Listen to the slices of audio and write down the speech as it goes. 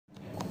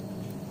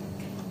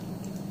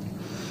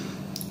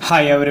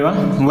Hi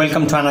everyone,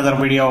 welcome to another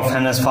video of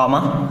NS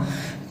Pharma.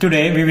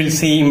 Today we will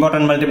see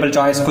important multiple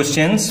choice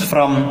questions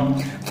from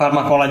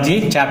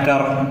Pharmacology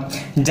chapter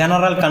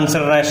General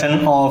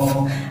Consideration of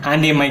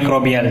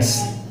Antimicrobials.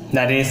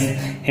 That is,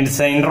 it's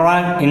an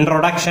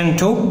introduction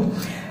to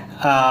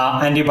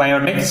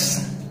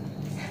antibiotics.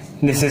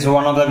 This is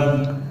one of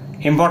the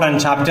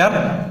important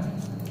chapter.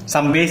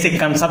 Some basic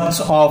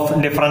concepts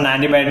of different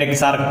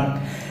antibiotics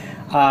are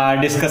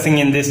discussing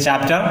in this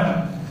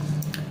chapter.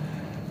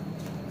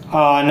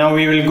 Now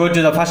we will go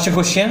to the first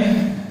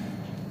question.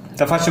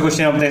 The first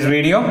question of this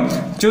video.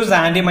 Choose the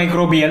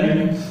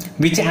antimicrobial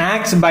which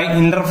acts by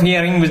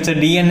interfering with the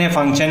DNA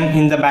function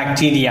in the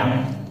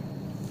bacteria.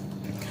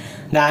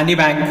 The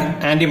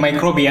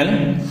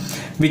antimicrobial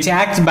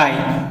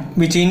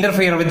which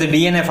interfere with the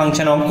DNA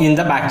function in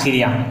the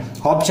bacteria.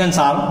 Options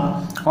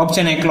are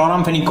option A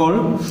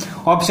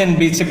chloramphenicol, option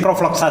B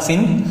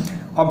ciprofloxacin,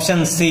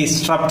 option C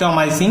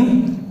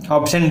streptomycin,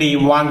 option D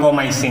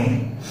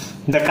vancomycin.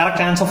 The correct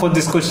answer for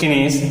this question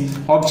is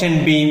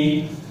option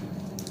B,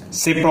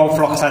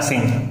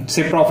 ciprofloxacin.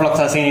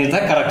 Ciprofloxacin is the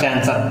correct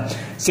answer.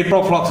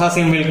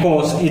 Ciprofloxacin will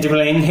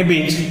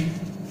inhibit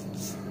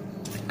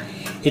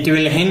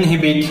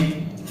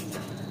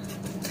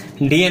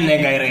DNA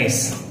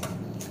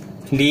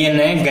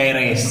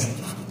gyrase.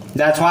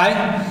 That's why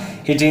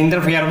it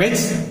interferes with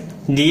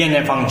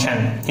DNA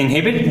function.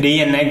 Inhibit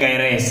DNA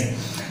gyrase.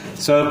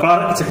 So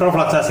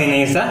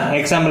ciprofloxacin is the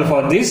example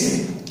for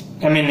this.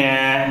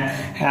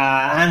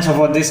 Answer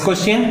for this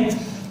question.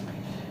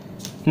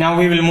 Now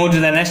we will move to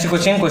the next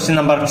question. Question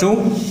number 2.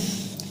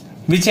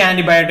 Which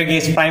antibiotic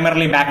is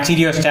primarily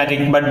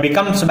bacteriostatic but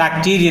becomes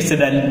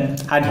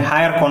bactericidal at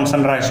higher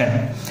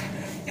concentration?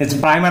 It's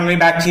primarily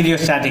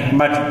bacteriostatic,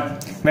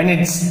 but when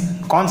its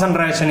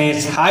concentration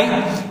is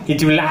high,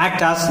 it will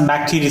act as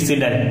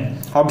bactericidal.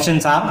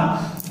 Options are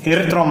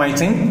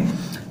erythromycin,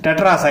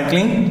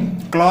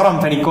 tetracycline,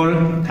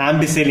 chloramphenicol,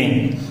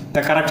 ampicillin.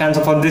 The correct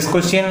answer for this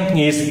question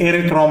is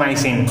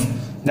erythromycin.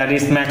 That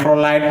is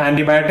macrolide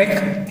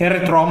antibiotic.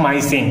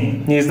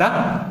 Erythromycin is the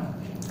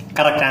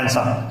correct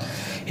answer.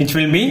 It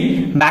will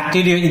be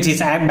it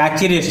is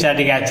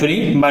bacteriostatic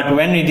actually, but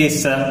when it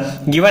is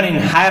given in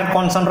higher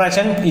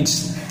concentration, it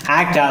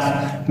acts as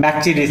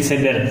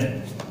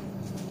bactericidal.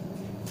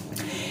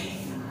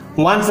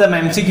 Once the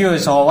MCQ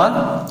is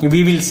over,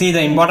 we will see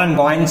the important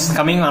points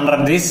coming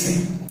under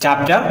this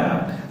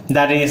chapter.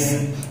 That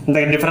is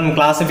the different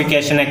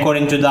classification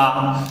according to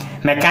the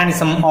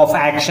mechanism of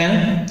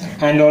action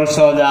and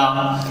also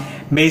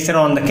based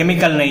on the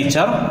chemical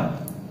nature.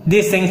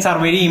 These things are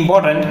very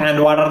important.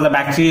 And what are the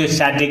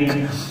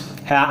bacteriostatic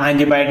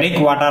antibiotic,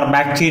 what are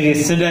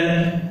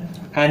bactericidal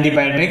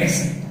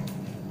antibiotics,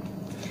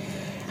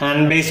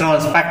 and based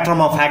on spectrum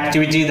of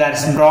activity,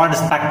 that's broad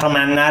spectrum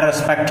and narrow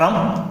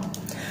spectrum.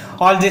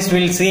 All this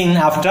we'll see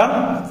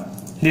after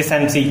this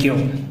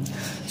MCQ.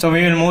 So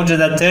we will move to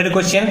the third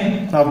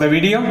question of the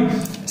video.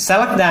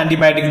 Select the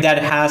antibiotic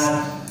that has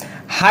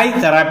high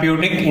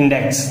therapeutic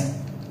index.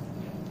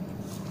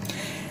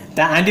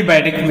 The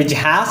antibiotic which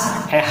has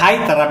a high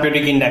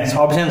therapeutic index.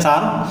 Options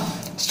are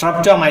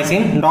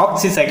streptomycin,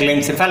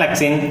 doxycycline,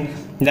 cephalexin,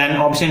 then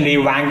option D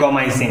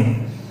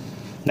vancomycin.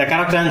 The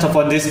correct answer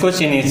for this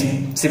question is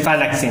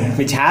cephalexin,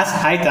 which has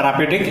high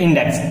therapeutic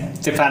index.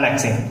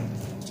 Cephalexin.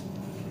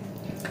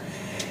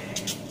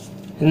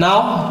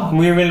 Now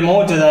we will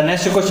move to the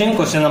next question.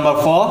 Question number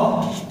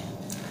 4.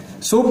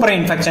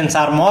 Superinfections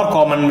are more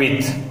common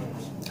with.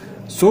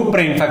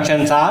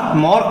 Superinfections are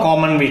more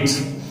common with.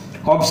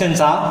 Options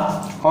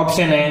are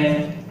option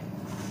A,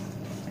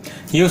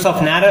 use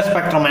of narrow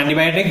spectrum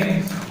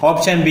antibiotic.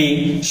 Option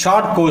B,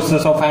 short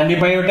courses of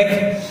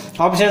antibiotic.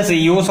 Option C,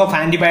 use of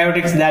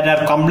antibiotics that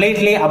are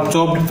completely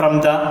absorbed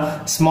from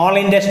the small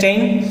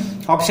intestine.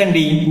 Option D,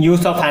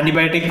 use of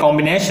antibiotic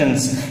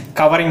combinations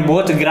covering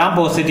both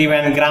gram-positive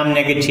and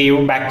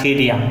gram-negative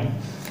bacteria.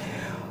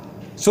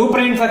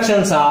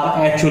 Superinfections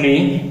are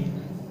actually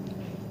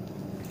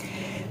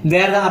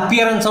they are the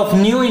appearance of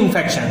new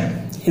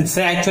infection. It's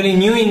actually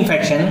new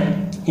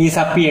infection is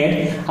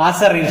appeared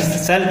as a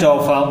result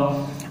of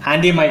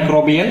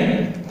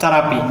antimicrobial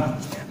therapy.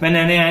 When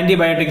an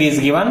antibiotic is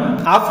given,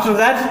 after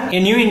that a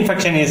new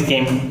infection is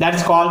came.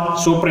 That's called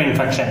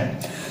superinfection.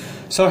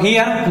 So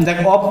here the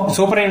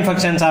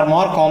superinfections are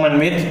more common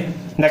with.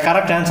 The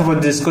correct answer for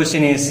this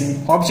question is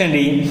option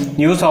D,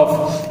 use of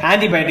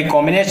antibiotic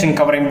combination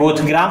covering both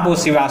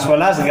gram-positive as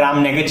well as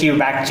gram-negative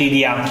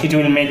bacteria. It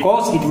may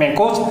cause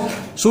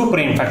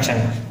superinfection.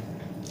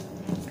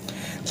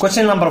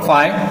 Question number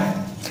 5.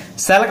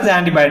 Select the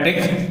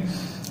antibiotic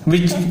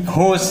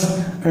whose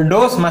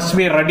dose must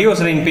be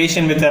reduced in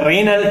patient with a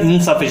renal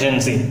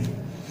insufficiency.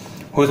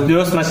 Whose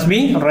dose must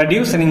be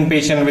reduced in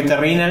patient with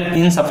a renal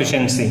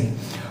insufficiency.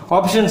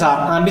 Options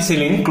are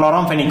ampicillin,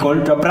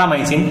 chloramphenicol,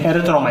 tobramycin,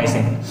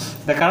 erythromycin.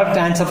 The correct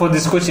answer for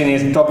this question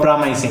is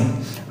tobramycin.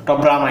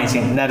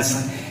 Tobramycin, that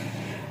is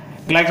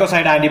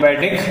glycoside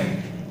antibiotic.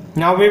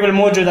 Now we will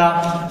move to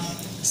the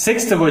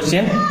sixth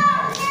question.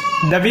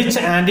 The which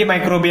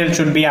antimicrobial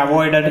should be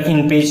avoided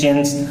in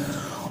patients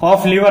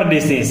of liver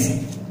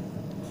disease?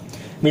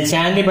 Which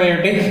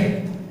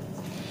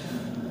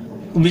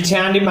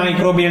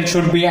antimicrobial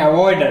should be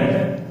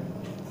avoided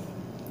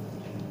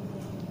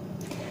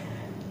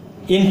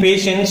in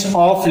patients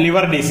of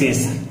liver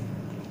disease?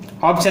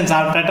 Options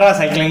are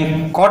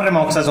tetracycline,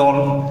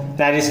 quatrimoxazole,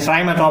 that is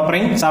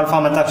trimethoprim,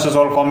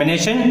 sulfamethoxazole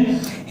combination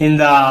in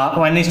the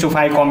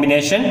 1:5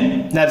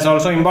 combination. That's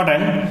also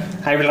important.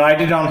 I will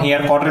write it down here.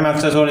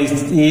 Quatrimoxazole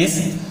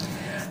is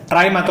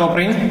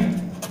trimethoprim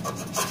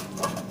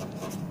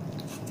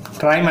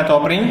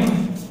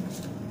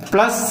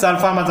plus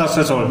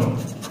sulfamethoxazole.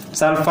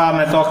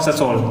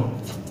 Sulfamethoxazole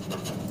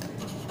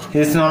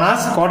is known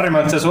as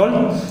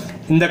quatrimoxazole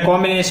in the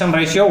combination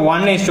ratio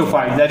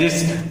 1:5, that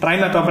is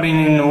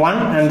trimethoprim in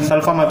 1 and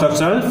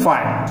sulfamethoxazole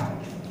 5.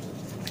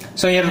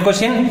 So here the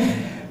question,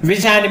 which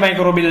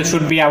antimicrobial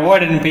should be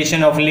avoided in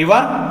patient of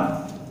liver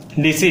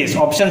disease?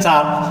 Options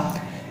are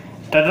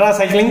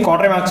tetracycline,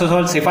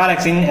 quatrimoxazole,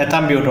 cephalexin,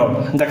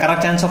 ethambutol. The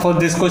correct answer for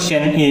this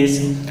question is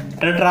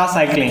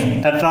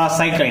tetracycline.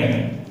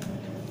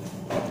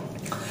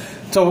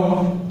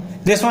 So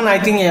this one, I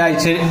think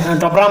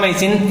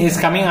topramycin is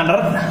coming under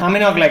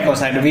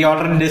aminoglycoside. We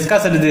already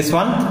discussed this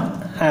one,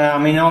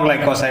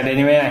 aminoglycoside.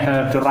 Anyway, I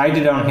have to write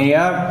it down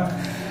here.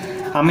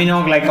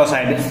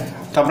 Aminoglycoside.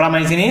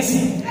 Topramycin is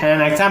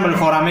an example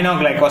for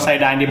aminoglycoside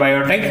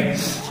antibiotic.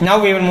 Now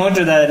we will move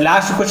to the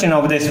last question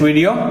of this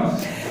video.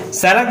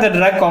 Select the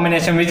drug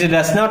combination which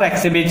does not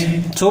exhibit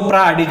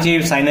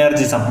supra-additive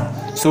synergism.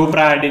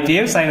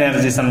 Supra-additive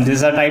synergism. This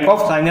is a type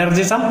of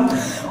synergism.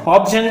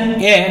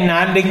 Option A,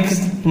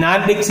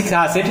 naldixic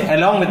acid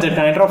along with the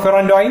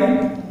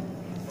nitrofurantoin.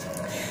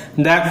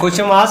 The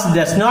question was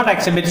does not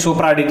exhibit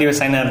supra-additive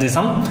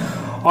synergism.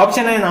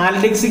 Option A,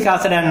 naldixic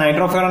acid and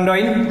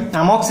nitrofurantoin.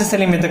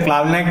 Amoxicillin with the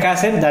clavulanic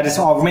acid, that is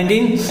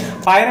augmentin.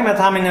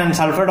 Pyrimethamine and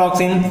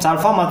sulfadoxine.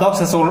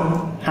 Sulfamethoxazole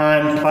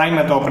and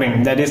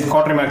trimethoprim, that is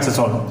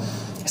quatrimoxazole.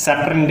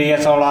 Septrin,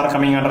 diazole are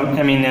coming under,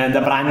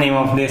 the brand name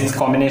of this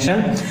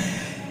combination.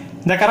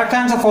 The correct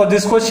answer for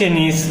this question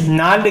is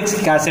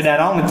naldixic acid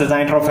along with the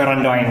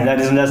nitrofurantoin. That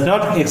is does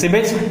not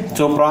exhibit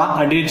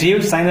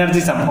supra-additive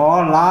synergism.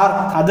 All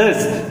are others.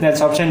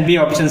 That's option B,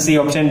 option C,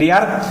 option D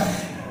are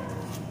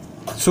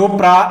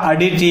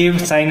supra-additive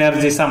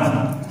synergism.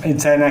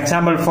 It's an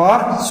example for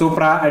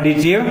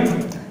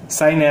supra-additive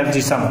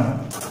synergism.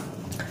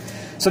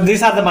 So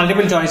these are the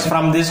multiple choice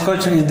from this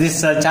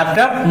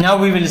chapter. Now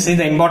we will see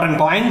the important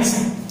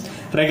points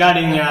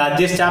regarding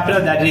this chapter,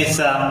 that is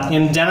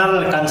in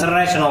general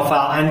consideration of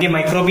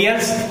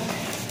antimicrobials.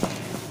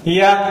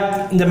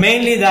 Here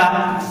mainly the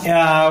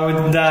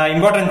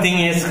important thing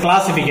is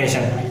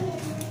classification.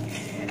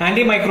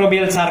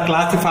 Antimicrobials are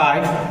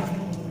classified.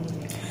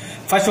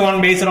 First one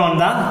based on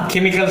the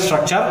chemical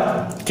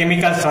structure.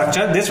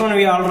 This one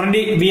we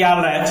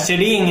are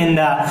studying in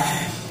the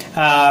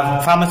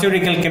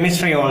pharmaceutical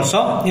chemistry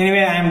also.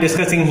 Anyway, I am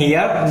discussing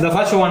here. The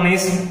first one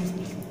is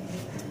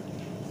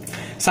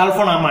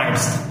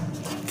sulfonamides.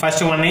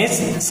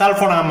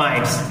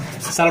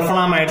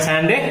 Sulfonamides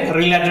and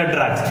related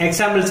drugs.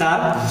 Examples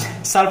are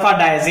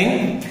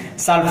sulfadiazine,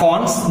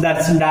 sulfons,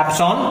 that's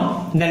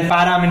dapsone, then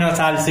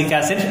para-aminosalicic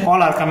acid.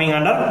 All are coming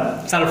under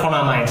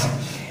sulfonamides.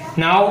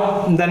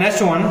 Now the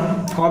next one,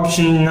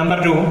 option number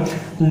 2,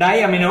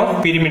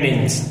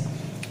 diaminopyrimidines.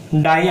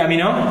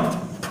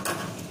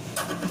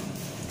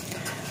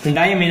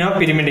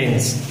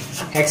 Diaminopyrimidines.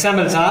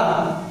 Examples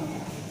are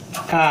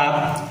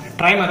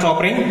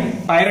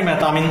trimethoprim,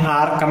 pyrimethamine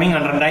are coming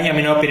under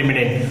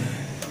diaminopyrimidine.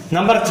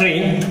 Number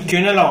 3,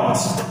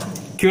 quinolones.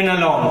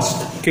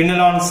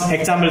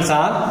 Examples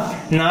are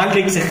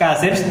naldixic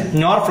acid,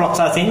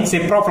 norfloxacin,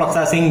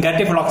 ciprofloxacin,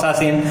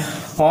 gatifloxacin.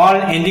 All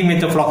ending with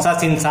the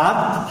floxacins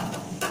are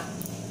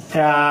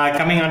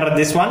coming under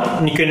this one,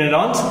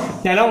 quinolones,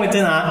 along with the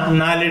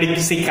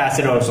naldixic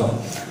acid also.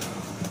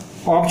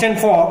 Option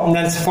 4,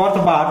 that's fourth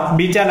part,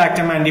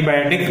 beta-lactam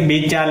antibiotic.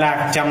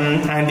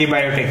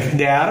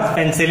 They are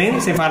penicillin,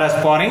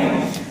 cephalosporin,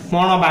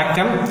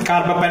 monobactam,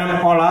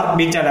 carbapenem, all are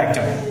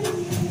beta-lactam.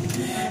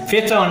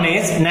 Fifth one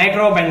is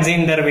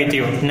nitrobenzene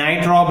derivative.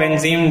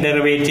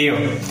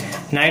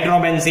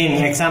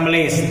 Nitrobenzene, example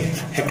is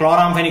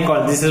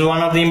chloramphenicol. This is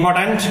one of the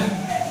important.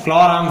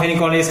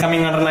 Chloramphenicol is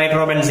coming under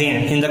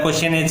nitrobenzene. In the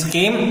question it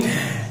came,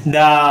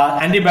 the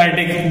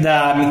antibiotic,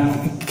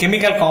 the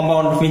chemical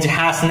compound which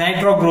has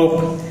nitro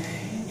group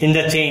in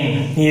the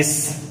chain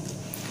is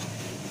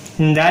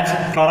in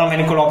that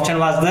chloramphenicol option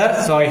was there.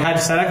 So I had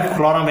to select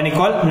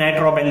chloramphenicol,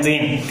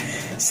 nitrobenzene.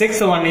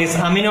 Sixth one is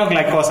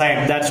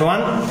aminoglycoside. That's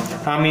one,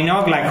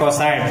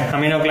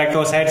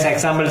 aminoglycosides.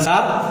 Examples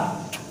are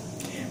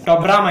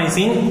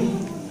topramycin,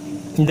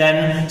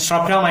 then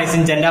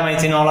streptomycin,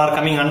 gentamicin, all are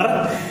coming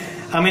under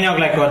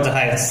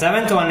aminoglycosides.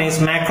 Seventh one is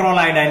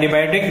macrolide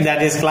antibiotic,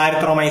 that is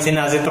clarithromycin,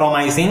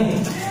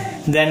 azithromycin,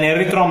 then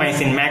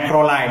erythromycin,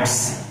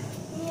 macrolides,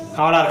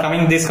 all are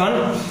coming this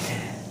one.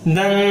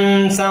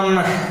 Then some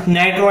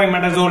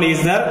nitroimidazole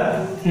is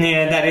there,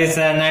 that is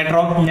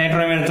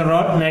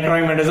nitroimidazole,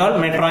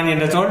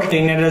 metronidazole,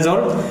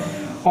 tinidazole,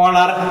 all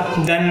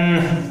are.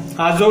 Then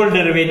azole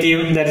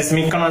derivative, that is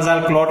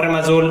miconazole,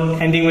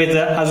 clotrimazole, ending with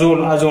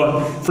azole,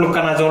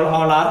 fluconazole,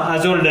 all are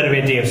azole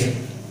derivatives.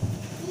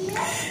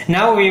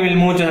 Now we will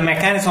move to the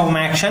mechanism of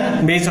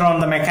action. Based on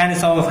the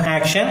mechanism of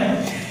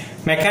action,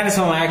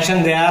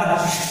 they are,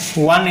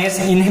 one is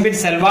inhibit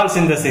cell wall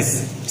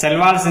synthesis,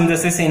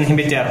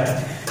 inhibitor,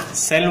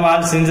 cell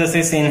wall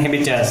synthesis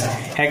inhibitors.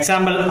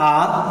 Examples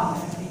are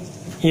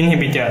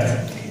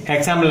inhibitors.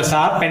 Examples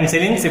are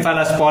penicillin,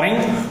 cephalosporin,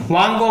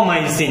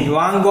 vancomycin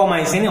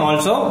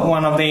also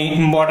one of the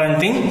important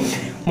thing.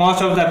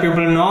 Most of the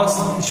people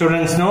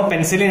students know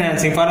penicillin and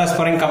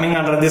cephalosporin coming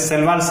under this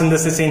cell wall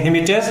synthesis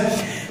inhibitors,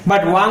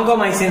 but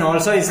vancomycin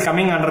also is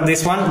coming under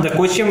this one. The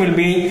question will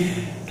be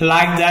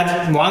like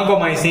that: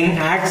 vancomycin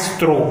acts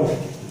through.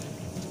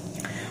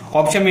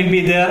 Option will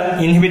be there: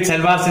 inhibit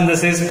cell wall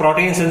synthesis,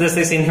 protein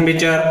synthesis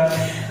inhibitor,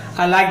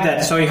 like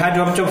that. So you have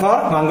to opt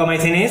for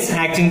vancomycin is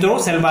acting through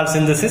cell wall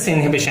synthesis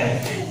inhibition.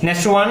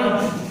 Next one,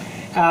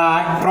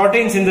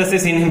 protein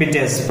synthesis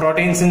inhibitors.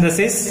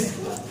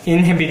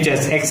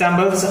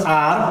 Examples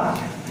are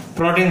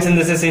protein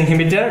synthesis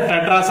inhibitor,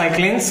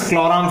 tetracyclines,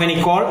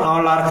 chloramphenicol,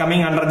 all are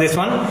coming under this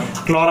one,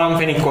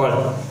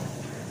 chloramphenicol.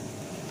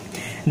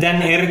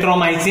 Then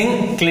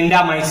erythromycin,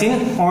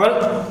 clindamycin,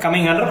 all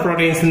coming under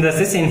protein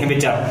synthesis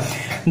inhibitor.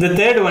 The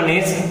third one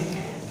is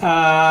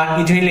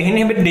it will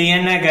inhibit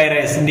DNA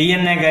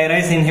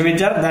gyrase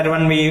inhibitor. That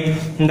one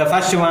in the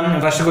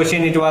first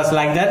question it was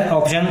like that.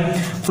 Option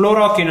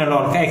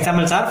fluoroquinolone.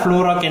 Examples are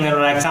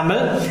fluoroquinolone.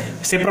 Example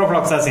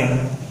ciprofloxacin.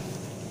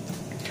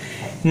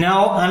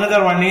 Now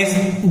another one is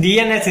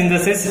DNA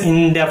synthesis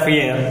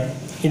interfere.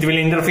 It will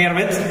interfere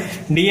with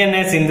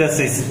DNA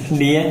synthesis.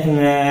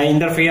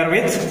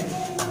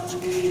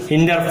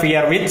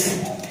 Interfere with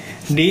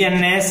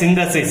DNA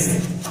synthesis.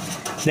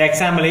 The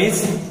example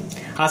is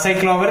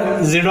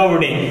acyclovir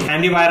zidovudine,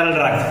 antiviral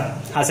drug.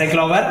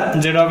 Acyclovir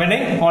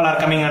zidovudine, all are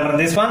coming under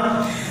this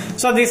one.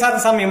 So these are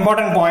some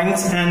important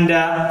points, and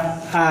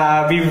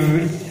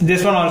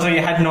this one also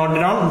you had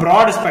noted down.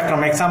 Broad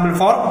spectrum. Example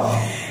for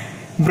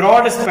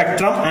broad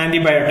spectrum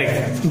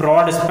antibiotic.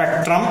 Broad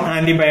spectrum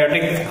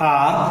antibiotic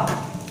are,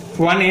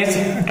 one is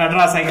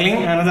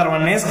tetracycline, another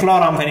one is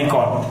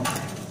chloramphenicol.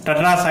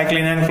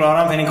 Tetracycline and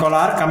chloramphenicol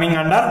are coming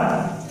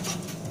under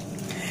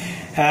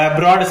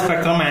broad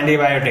spectrum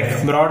antibiotic.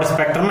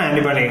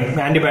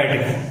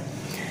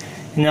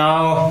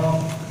 Now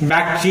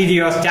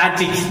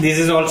bacteriostatic, this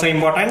is also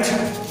important.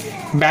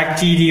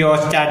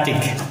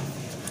 Bacteriostatic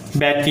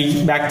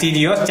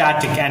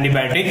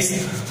antibiotics.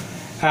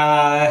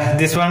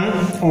 This one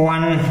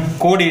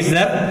code is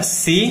the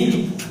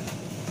C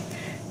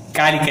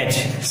calicate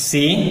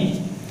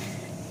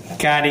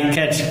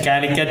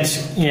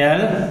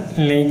L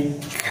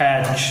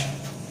licate.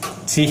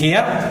 See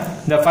here,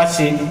 the first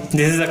C,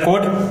 this is the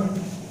code.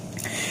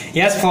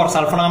 S for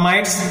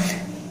sulfonamides,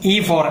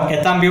 E for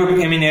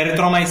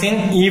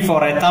erythromycin, E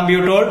for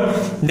ethambutol,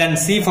 then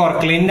C for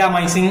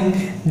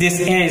clindamycin.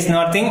 This A is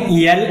nothing,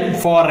 L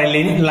for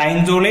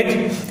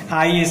linezolid,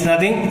 I is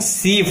nothing,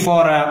 C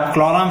for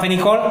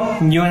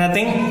chloramphenicol, U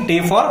nothing,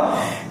 T for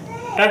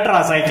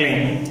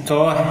tetracycline.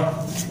 So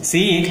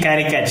C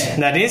calicate,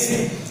 that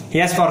is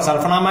S for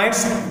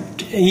sulfonamides,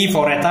 E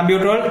for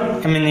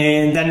ethambutol,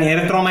 then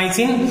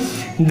erythromycin,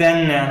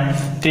 then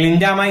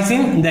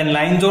clindamycin, then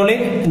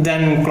linezolid,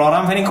 then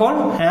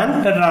chloramphenicol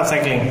and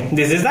tetracycline.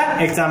 This is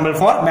the example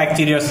for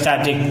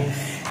bacteriostatic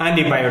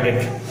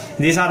antibiotic.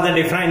 These are the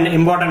different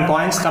important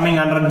points coming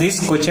under this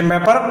question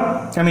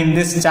paper,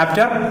 this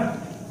chapter.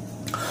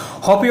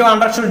 Hope you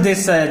understood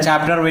this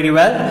chapter very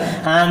well,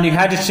 and you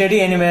have to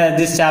study anyway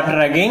this chapter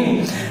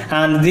again.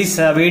 And this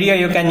video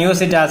you can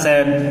use it as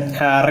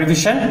a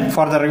revision.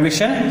 For the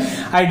revision,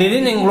 I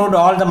didn't include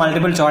all the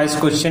multiple choice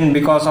question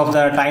because of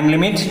the time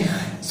limit.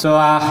 So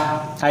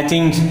I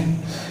think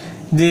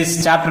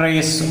this chapter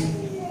is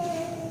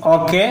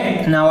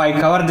okay. Now I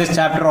covered this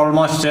chapter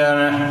almost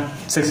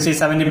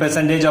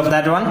 60-70% of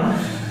that one.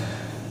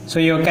 So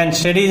you can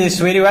study this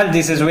very well.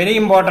 This is very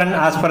important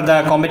as per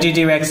the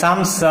competitive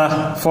exams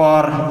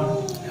for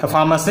a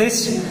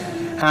pharmacist,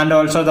 and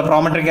also the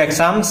PROMETRIC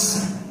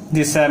exams.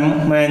 This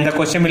the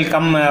question will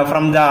come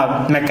from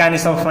the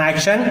mechanism of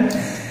action.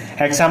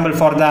 Example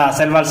for the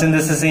cell wall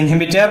synthesis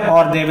inhibitor,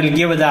 or they will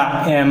give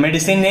the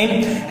medicine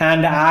name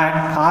and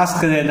ask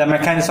the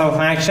mechanism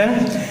of action,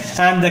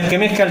 and the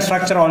chemical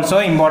structure also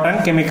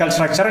important. Chemical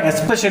structure,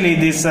 especially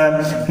this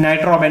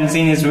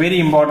nitrobenzene is very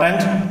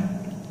important.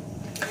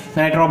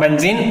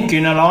 Nitrobenzene,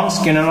 quinolones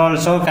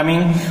also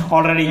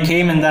already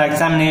came in the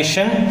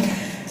examination.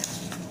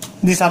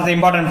 These are the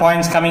important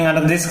points coming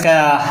under this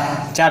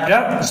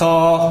chapter.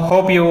 So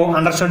hope you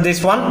understood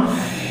this one.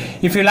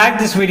 If you like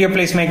this video,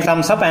 please make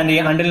thumbs up, and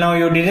until now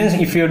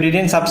if you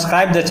didn't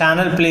subscribe the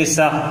channel, please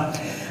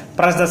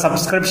press the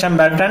subscription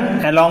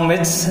button along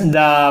with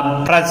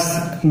the press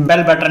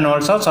bell button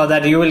also, so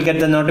that you will get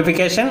the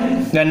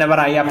notification whenever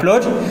I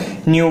upload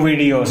new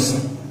videos.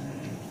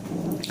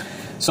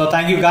 So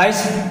thank you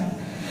guys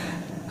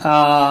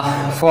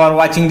for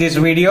watching this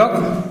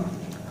video.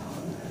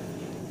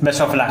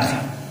 Best of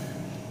luck.